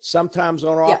gallon. Sometimes the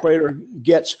owner-operator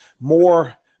gets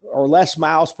more or less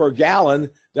miles per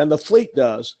gallon than the fleet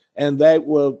does. And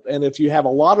if you have a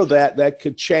lot of that, that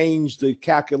could change the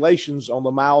calculations on the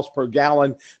miles per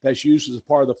gallon that's used as a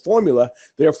part of the formula.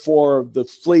 Therefore, the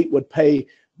fleet would pay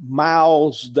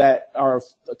miles that are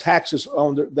taxes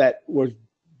on that were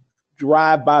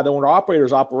derived by the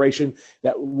owner-operator's operation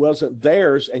that wasn't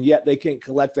theirs, and yet they can't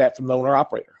collect that from the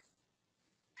owner-operator.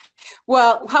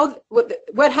 Well,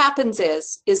 what happens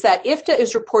is that IFTA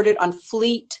is reported on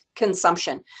fleet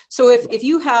consumption. So if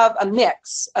you have a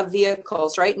mix of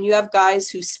vehicles, right, and you have guys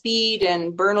who speed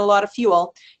and burn a lot of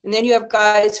fuel, and then you have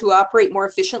guys who operate more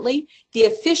efficiently, the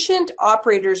efficient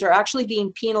operators are actually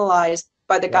being penalized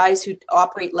by the guys who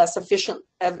operate less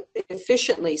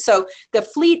efficiently. So the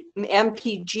fleet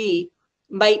MPG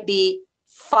might be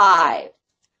 5.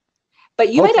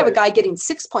 But you might have a guy getting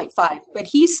 6.5, but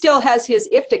he still has his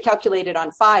IFTA calculated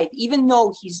on 5, even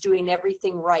though he's doing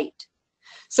everything right.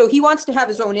 So he wants to have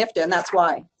his own IFTA, and that's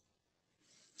why.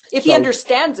 If he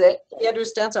understands it, he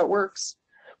understands how it works.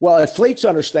 Well, if fleets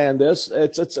understand this,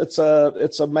 it's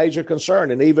a major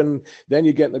concern, and even then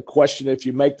you get in the question if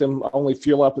you make them only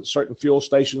fuel up at certain fuel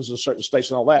stations and certain stations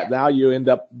and all that. Now you end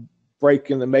up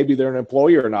breaking, and maybe they're an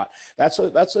employee or not. That's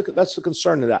a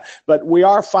concern in that. But we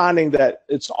are finding that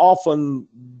it's often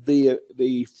the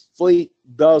fleet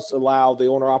does allow the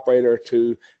owner operator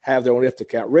to have their own IFTA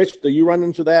account. Rich, do you run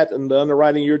into that in the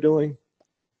underwriting you're doing?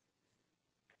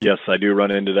 Yes, I do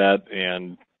run into that,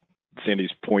 and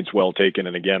Sandy's point's well taken.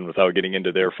 And again, without getting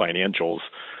into their financials,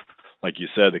 like you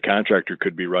said, the contractor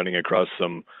could be running across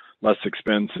some less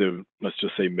expensive, let's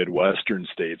just say Midwestern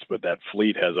states, but that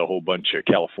fleet has a whole bunch of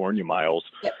California miles,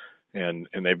 and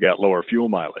they've got lower fuel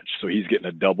mileage. So he's getting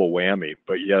a double whammy.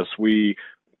 But yes, we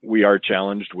are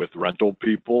challenged with rental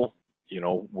people. You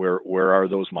know, where are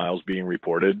those miles being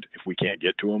reported if we can't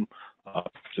get to them?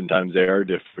 Sometimes they are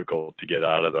difficult to get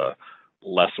out of the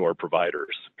lessor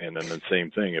providers. And then the same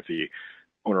thing, if the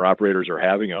owner operators are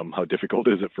having them, how difficult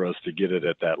is it for us to get it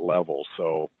at that level?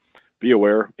 So be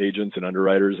aware, agents and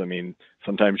underwriters. I mean,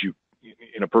 sometimes you,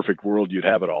 in a perfect world, you'd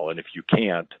have it all. And if you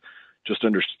can't, just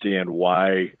understand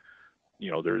why,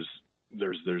 you know, there's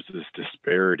this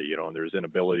disparity, you know, and there's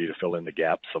inability to fill in the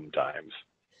gaps sometimes.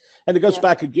 And it goes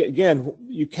back again,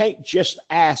 you can't just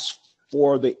ask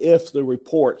for the IFTA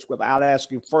reports without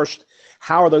asking first,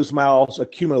 how are those miles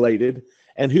accumulated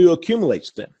and who accumulates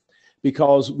them?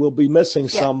 Because we'll be missing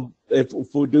some if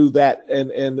we do that,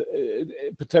 and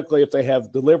particularly if they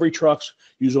have delivery trucks,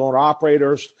 use owner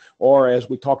operators, or as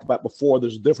we talked about before,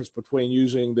 there's a difference between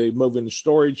using the moving and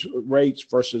storage rates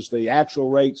versus the actual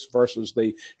rates versus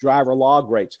the driver log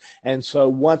rates. And so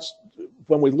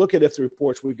when we look at IFTA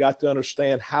reports, we've got to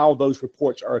understand how those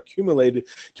reports are accumulated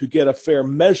to get a fair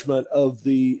measurement of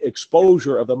the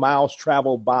exposure of the miles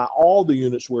traveled by all the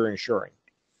units we're insuring.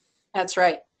 That's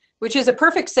right. Which is a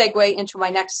perfect segue into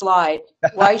my next slide.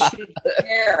 Why should you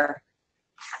care?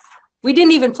 We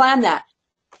didn't even plan that.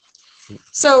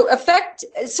 So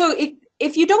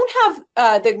if you don't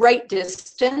have the right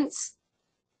distance,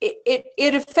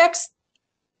 it affects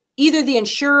either the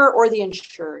insurer or the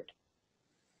insured,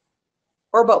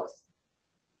 or both.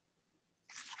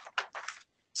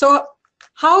 So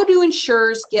how do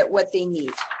insurers get what they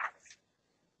need?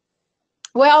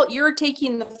 Well, you're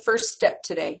taking the first step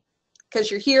today. Because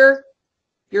you're here,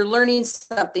 you're learning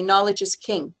something. Knowledge is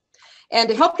king. And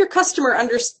to help your customer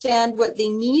understand what they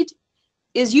need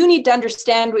is you need to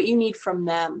understand what you need from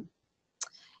them.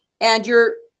 And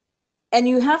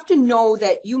you have to know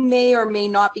that you may or may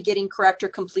not be getting correct or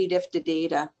complete IFTA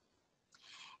data.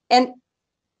 And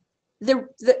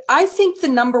I think the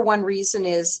number one reason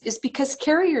is because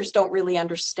carriers don't really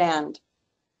understand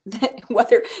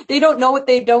whether they don't know what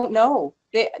they don't know.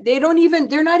 They're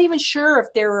not even sure if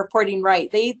they're reporting right.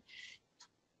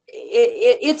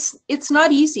 It's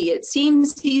not easy. It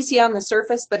seems easy on the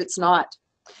surface, but it's not.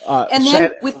 And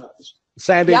then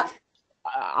Sandy,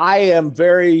 I am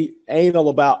very anal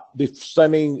about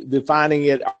defining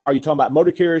it. Are you talking about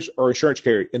motor carriers or insurance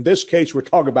carriers? In this case, we're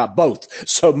talking about both.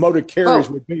 So motor carriers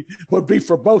would be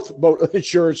for both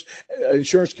insurance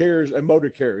carriers and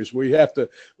motor carriers. We have to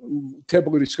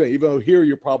typically discuss, even though here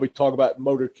you're probably talking about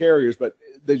motor carriers, but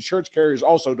the insurance carriers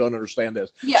also don't understand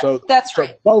this. Yeah, so that's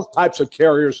right. Both types of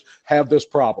carriers have this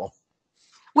problem.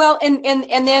 Well, and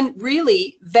then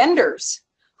really vendors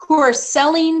who are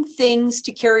selling things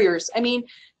to carriers. I mean,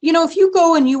 you know, if you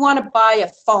go and you want to buy a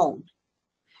phone,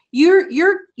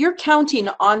 you're counting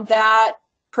on that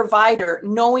provider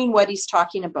knowing what he's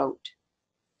talking about.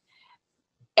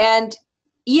 And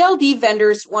ELD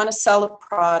vendors want to sell a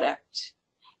product.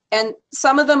 And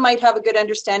some of them might have a good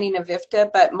understanding of IFTA,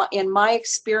 but in my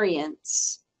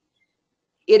experience,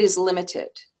 it is limited.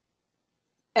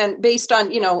 And based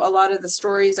on, you know, a lot of the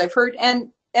stories I've heard,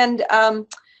 and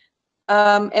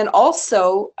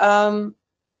also,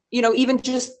 you know, even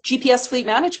just GPS fleet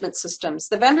management systems.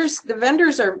 The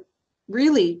vendors are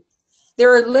really,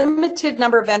 there are a limited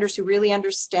number of vendors who really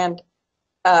understand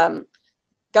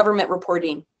government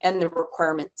reporting and the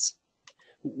requirements.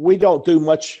 We don't do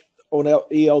much on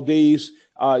ELDs.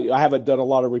 I haven't done a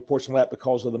lot of reports on that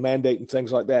because of the mandate and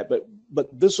things like that.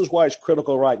 But this is why it's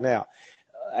critical right now.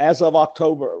 As of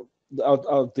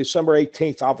December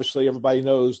 18th, obviously everybody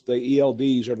knows the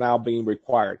ELDs are now being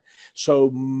required. So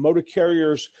motor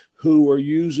carriers who were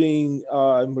using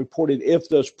and reported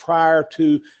IFTAs prior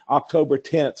to October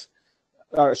 10th,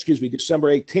 December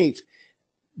 18th,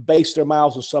 base their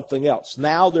miles on something else.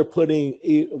 Now they're putting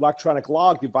electronic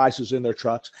log devices in their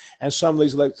trucks, and some of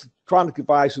these electronic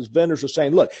devices vendors are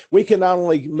saying, look, we can not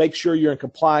only make sure you're in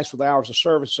compliance with hours of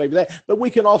service, save you that, but we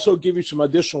can also give you some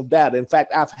additional data. In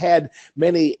fact, I've had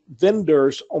many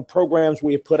vendors on programs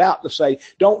we have put out to say,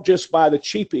 don't just buy the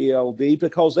cheap ELD,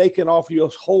 because they can offer you a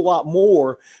whole lot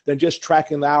more than just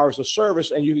tracking the hours of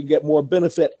service, and you can get more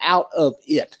benefit out of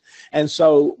it. And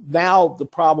so now the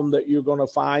problem that you're going to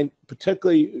find,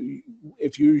 particularly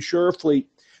if you insure a fleet,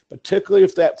 particularly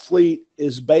if that fleet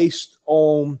is based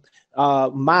on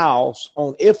miles,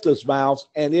 on IFTA's miles,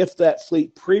 and if that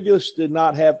fleet previously did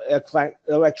not have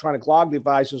electronic log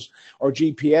devices or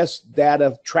GPS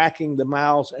data tracking the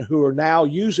miles, and who are now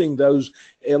using those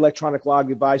electronic log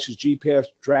devices, GPS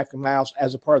tracking miles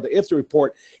as a part of the IFTA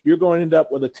report, you're going to end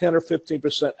up with a 10 or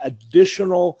 15%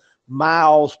 additional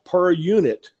miles per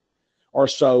unit or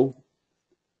so,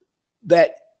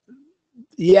 that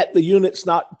yet the unit's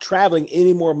not traveling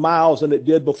any more miles than it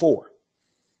did before.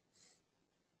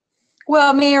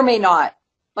 Well, may or may not.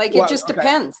 Like, it just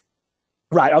depends.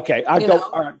 Right. Okay. All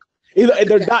right.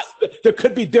 There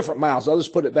could be different miles. I'll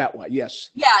just put it that way. Yes.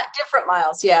 Yeah, different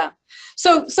miles. Yeah.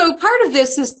 So part of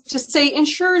this is to say,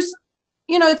 insurers,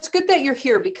 it's good that you're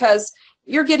here, because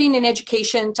you're getting an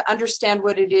education to understand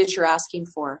what it is you're asking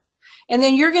for. And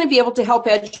then you're going to be able to help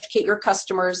educate your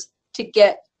customers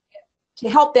to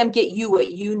help them get you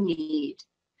what you need.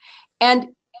 And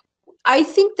I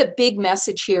think the big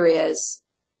message here is,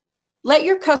 let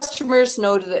your customers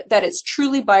know that it's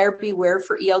truly buyer beware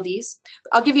for ELDs.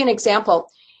 I'll give you an example.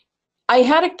 I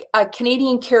had a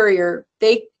Canadian carrier.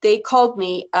 They called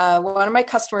me, one of my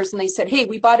customers, and they said, hey,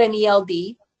 we bought an ELD.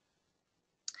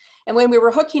 And when we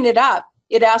were hooking it up,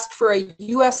 it asked for a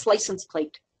US license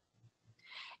plate.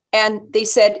 And they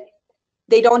said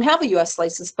they don't have a US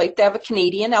license plate. They have a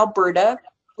Canadian Alberta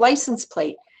license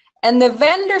plate. And the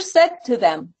vendor said to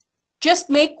them, just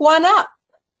make one up.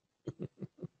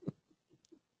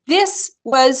 This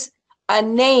was a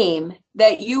name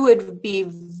that you would be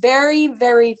very,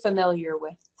 very familiar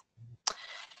with.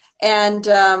 And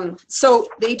so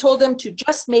they told them to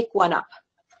just make one up.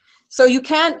 So you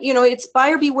can't, it's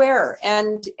buyer beware.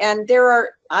 And there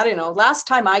are, I don't know, last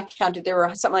time I counted, there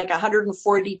were something like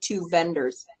 142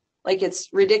 vendors. Like, it's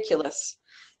ridiculous.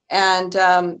 And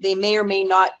they may or may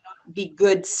not be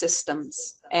good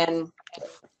systems. And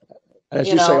as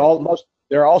you say,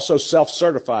 they're also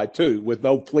self-certified too, with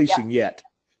no policing yet.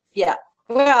 Yeah.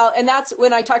 Well, and that's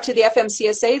when I talked to the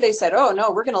FMCSA, they said, oh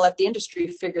no, we're going to let the industry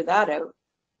figure that out.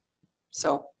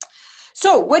 So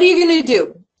what are you going to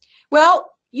do? Well,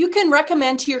 you can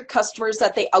recommend to your customers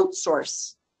that they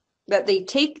outsource, that they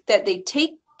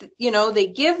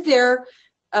give their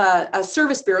a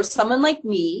service bureau, someone like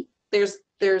me. There's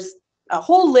a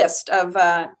whole list of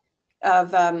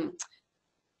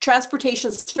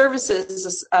transportation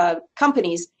services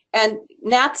companies, and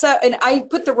NHTSA, and I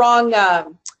put the wrong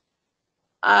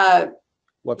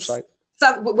website.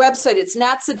 It's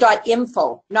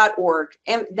NHTSA.info, not org,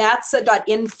 and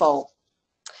NHTSA.info.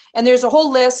 And there's a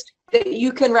whole list that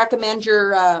you can recommend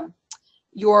your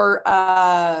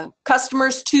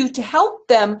customers to help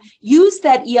them use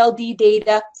that ELD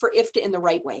data for IFTA in the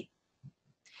right way.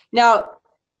 Now,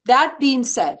 that being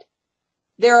said,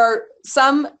 there are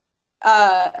some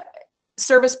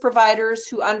service providers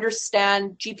who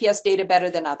understand GPS data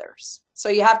better than others. So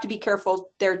you have to be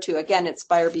careful there too. Again, it's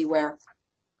buyer beware.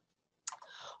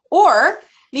 Or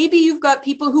maybe you've got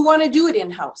people who want to do it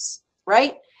in-house,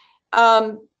 right?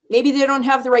 Maybe they don't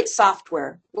have the right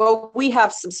software. Well, we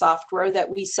have some software that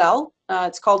we sell.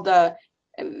 It's called the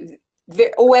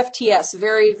OFTS,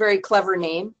 very, very clever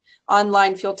name,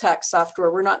 online fuel tax software.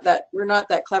 We're not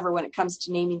that clever when it comes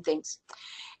to naming things.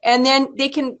 And then they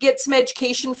can get some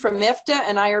education from IFTA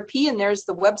and IRP, and there's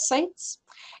the websites.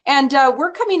 And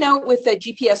we're coming out with a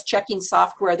GPS checking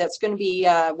software that's going to be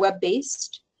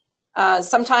web-based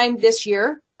sometime this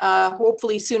year.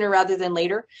 Hopefully sooner rather than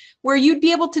later, where you'd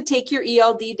be able to take your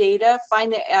ELD data,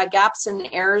 find the gaps and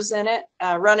errors in it,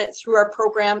 run it through our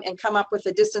program, and come up with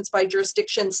a distance by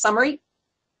jurisdiction summary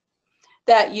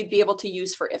that you'd be able to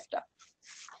use for IFTA.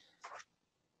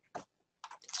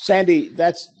 Sandy,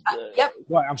 that's, yep.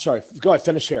 Well, I'm sorry, go ahead,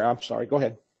 finish here. I'm sorry, go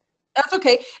ahead. That's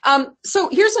okay. So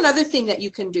here's another thing that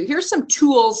you can do. Here's some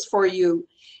tools for you.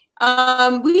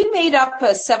 We made up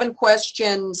a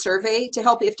 7-question survey to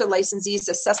help IFTA licensees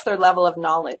assess their level of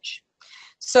knowledge.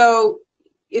 So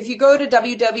if you go to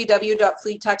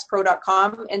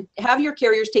www.fleettaxpro.com and have your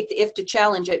carriers take the IFTA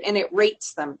challenge, and it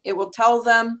rates them. It will tell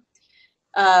them,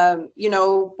 you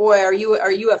know, boy, are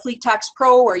you a Fleet Tax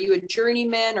Pro? Are you a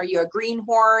journeyman? Are you a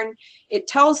greenhorn? It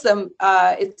tells them,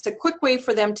 it's a quick way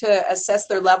for them to assess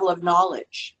their level of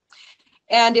knowledge.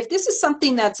 And if this is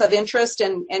something that's of interest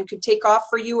and could take off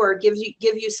for you or give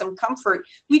you some comfort,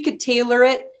 we could tailor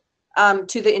it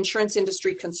to the insurance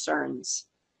industry concerns.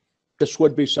 This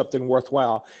would be something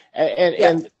worthwhile.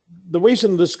 And the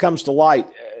reason this comes to light,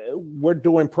 we're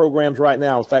doing programs right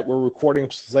now. In fact, we're recording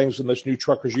things in this new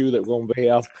Truckers U that we're going to be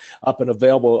up and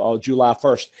available on July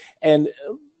 1st. And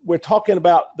we're talking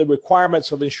about the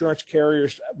requirements of insurance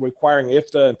carriers requiring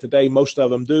IFTA, and today most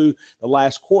of them do the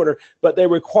last quarter, but they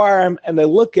require them and they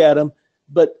look at them,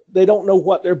 but they don't know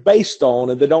what they're based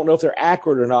on, and they don't know if they're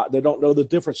accurate or not. They don't know the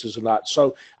differences or not.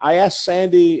 So I asked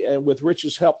Sandy, and with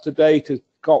Rich's help today, to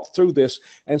go through this.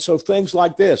 And so things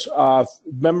like this,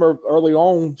 remember early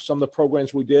on some of the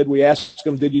programs we did, we asked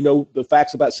them, did you know the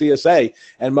facts about CSA?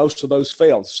 And most of those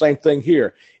failed. Same thing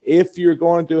here. If you're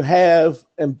going to have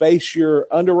and base your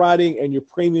underwriting and your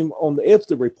premium on the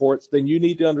IFTA reports, then you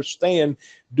need to understand,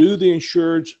 do the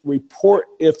insureds report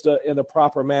IFTA in a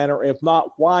proper manner? If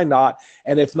not, why not?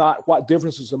 And if not, what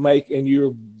differences it make in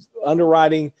your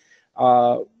underwriting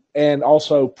and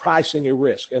also pricing your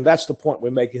risk? And that's the point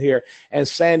we're making here. And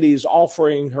Sandy's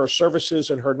offering her services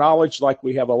and her knowledge, like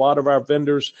we have a lot of our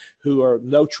vendors who are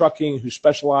no trucking, who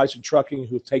specialize in trucking,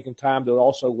 who've taken time to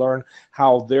also learn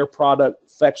how their product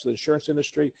affects the insurance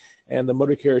industry. And the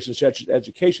Motor Carriers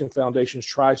Education Foundation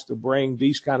tries to bring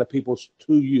these kind of people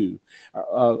to you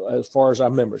as far as our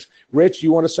members. Rich,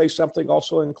 you want to say something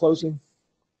also in closing?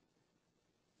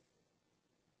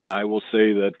 I will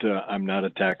say that I'm not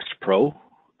a tax pro.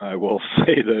 I will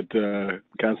say that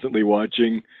constantly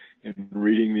watching and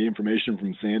reading the information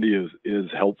from Sandy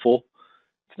is helpful.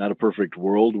 It's not a perfect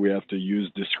world. We have to use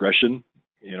discretion.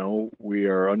 You know, we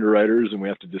are underwriters and we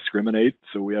have to discriminate.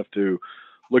 So we have to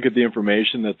look at the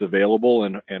information that's available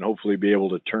and hopefully be able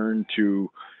to turn to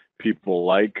people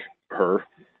like her.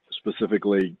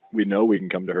 Specifically, we know we can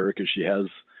come to her because she has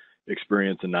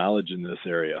experience and knowledge in this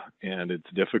area. And it's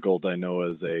difficult, I know,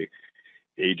 as a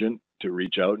agent to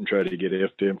reach out and try to get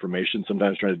IFTA information,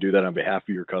 sometimes trying to do that on behalf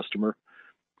of your customer.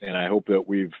 And I hope that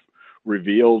we've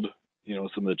revealed, you know,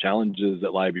 some of the challenges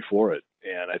that lie before it.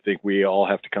 And I think we all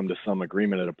have to come to some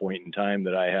agreement at a point in time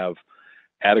that I have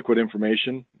adequate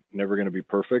information, never going to be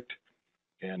perfect.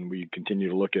 And we continue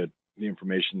to look at the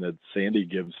information that Sandy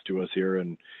gives to us here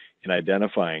and in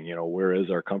identifying, you know, where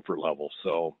is our comfort level.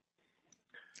 So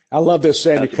I love this,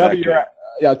 Sandy. Cover your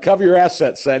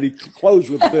assets, Sandy. Close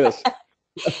with this.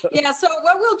 Yeah, so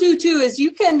what we'll do too is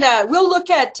you can we'll look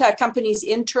at companies'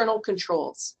 internal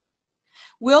controls.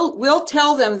 We'll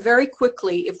tell them very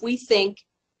quickly if we think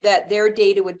that their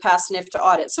data would pass an IFTA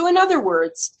audit. So in other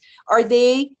words, are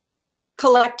they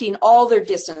collecting all their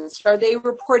distance? Are they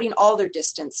reporting all their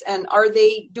distance? And are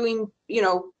they doing, you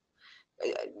know,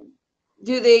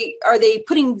 are they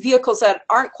putting vehicles that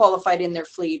aren't qualified in their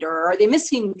fleet, or are they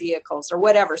missing vehicles or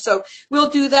whatever? So we'll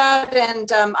do that,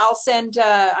 and I'll send,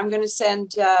 I'm going to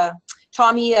send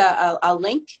Tommy a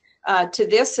link to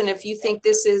this, and if you think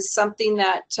this is something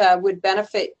that would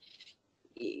benefit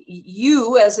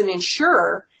you as an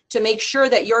insurer to make sure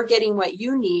that you're getting what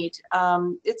you need,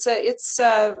 it's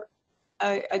a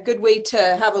good way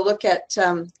to have a look at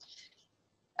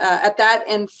that,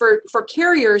 and for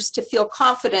carriers to feel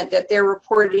confident that they're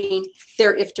reporting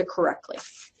their IFTA correctly.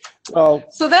 Oh.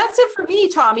 So that's it for me,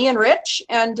 Tommy and Rich.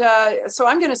 And so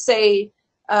I'm going to say,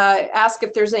 ask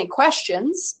if there's any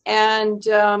questions. And,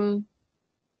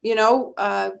 you know,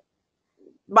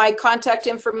 my contact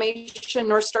information,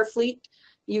 North Star Fleet,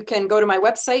 you can go to my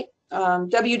website,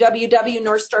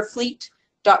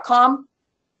 www.northstarfleet.com.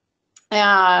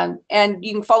 And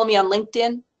you can follow me on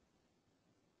LinkedIn.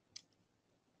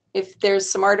 If there's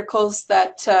some articles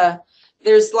that,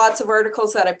 there's lots of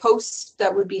articles that I post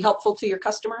that would be helpful to your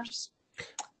customers.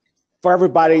 For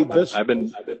everybody, I've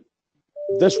been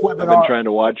webinar, trying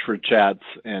to watch for chats,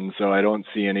 and so I don't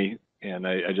see any. And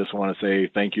I just want to say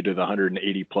thank you to the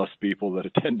 180 plus people that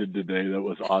attended today. That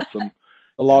was awesome.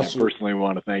 I personally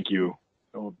want to thank you.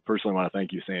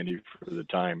 Sandy, for the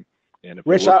time. And if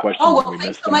Rich, there were questions,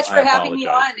 thanks so much for having me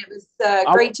on. It was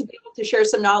great to be able to share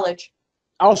some knowledge.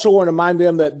 I also want to remind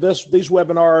them that these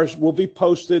webinars will be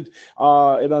posted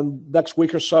in the next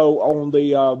week or so on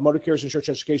the Motor Carriers Insurance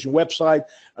Education website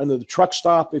under the truck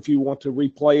stop if you want to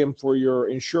replay them for your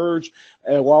insureds.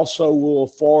 And we'll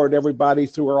forward everybody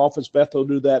through our office. Beth will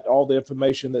do that, all the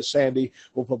information that Sandy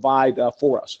will provide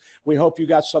for us. We hope you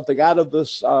got something out of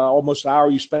this almost hour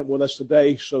you spent with us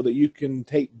today so that you can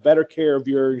take better care of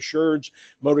your insureds,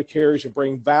 motor carriers, and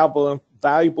bring valuable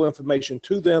information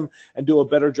to them and do a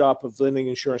better job of lending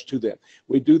insurance to them.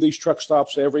 We do these truck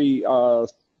stops every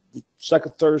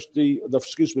second Thursday,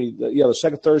 the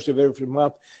second Thursday of every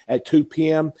month at 2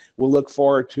 p.m. We'll look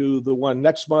forward to the one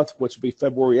next month, which will be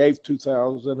February 8th,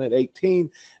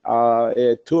 2018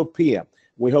 at 2 p.m.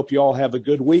 We hope you all have a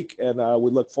good week, and we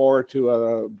look forward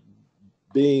to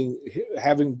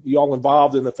having you all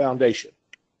involved in the foundation.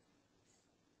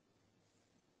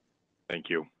 Thank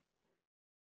you.